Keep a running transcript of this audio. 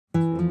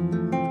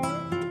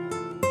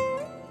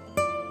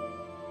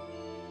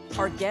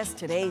Our guest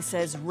today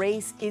says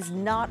race is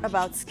not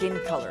about skin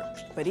color,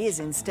 but is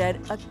instead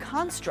a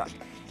construct,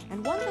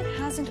 and one that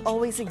hasn't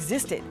always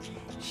existed.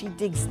 She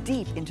digs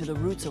deep into the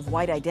roots of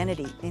white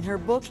identity in her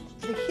book,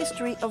 The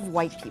History of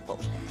White People.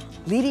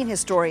 Leading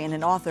historian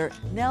and author,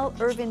 Nell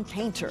Irvin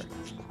Painter.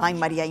 I'm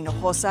María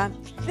Hinojosa.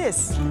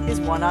 This is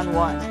One on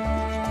One.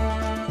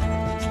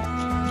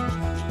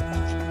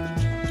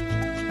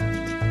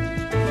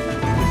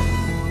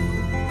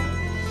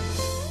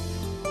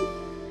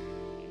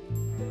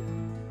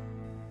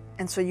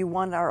 And so you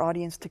want our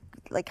audience to,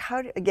 like,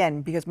 how,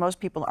 again, because most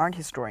people aren't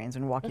historians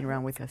and walking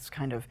around with this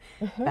kind of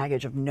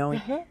baggage of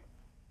knowing.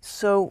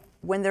 So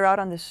when they're out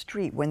on the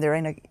street, when they're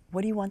in a,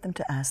 what do you want them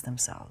to ask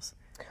themselves?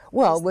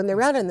 Well, when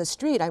they're out on the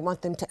street, I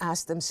want them to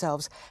ask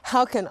themselves,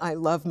 how can I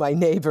love my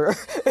neighbor?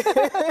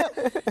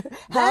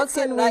 How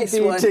can we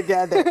be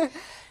together?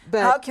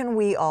 But how can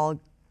we all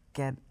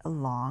get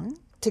along?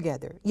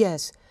 Together,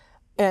 yes.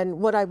 And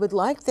what I would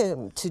like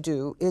them to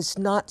do is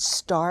not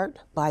start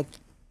by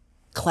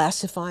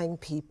classifying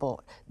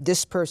people.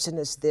 This person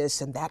is this,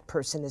 and that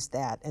person is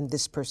that, and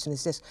this person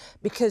is this.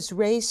 Because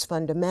race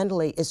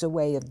fundamentally is a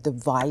way of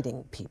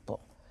dividing people,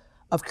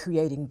 of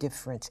creating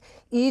difference,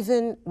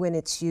 even when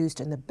it's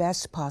used in the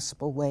best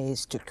possible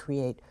ways to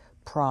create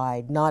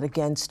pride, not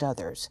against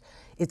others.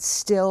 It's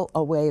still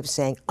a way of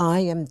saying, I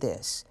am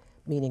this,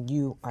 meaning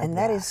you are that. And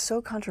that is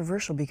so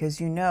controversial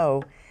because, you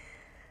know,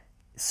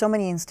 so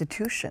many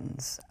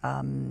institutions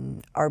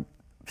are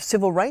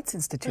civil rights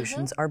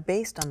institutions are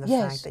based on the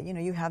fact that, you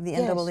know, you have the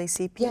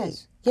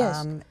NAACP.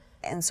 Yes.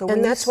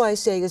 And that's why I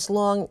say, as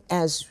long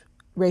as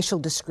racial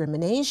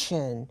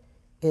discrimination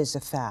is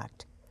a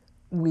fact,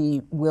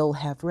 we will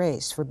have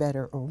race, for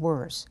better or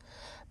worse.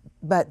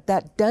 But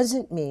that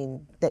doesn't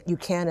mean that you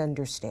can't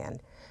understand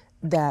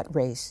that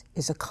race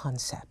is a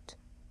concept.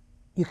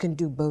 You can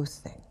do both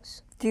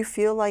things. Do you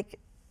feel like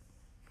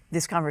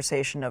this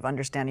conversation of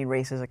understanding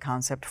race as a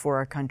concept for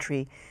our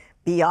country,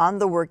 beyond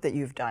the work that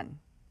you've done,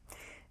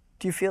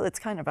 do you feel it's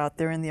kind of out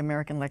there in the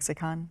American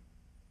lexicon?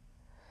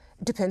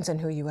 It depends on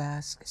who you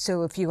ask.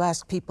 So if you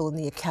ask people in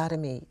the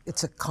academy,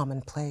 it's a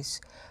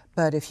commonplace.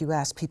 But if you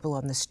ask people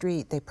on the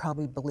street, they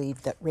probably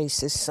believe that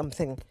race is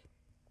something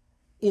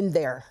in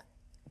there,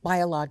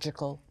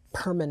 biological,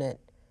 permanent,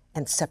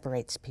 and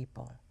separates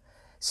people.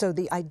 So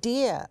the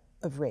idea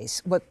of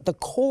race, what the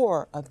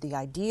core of the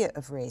idea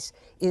of race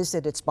is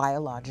that it's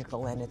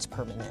biological and it's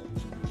permanent.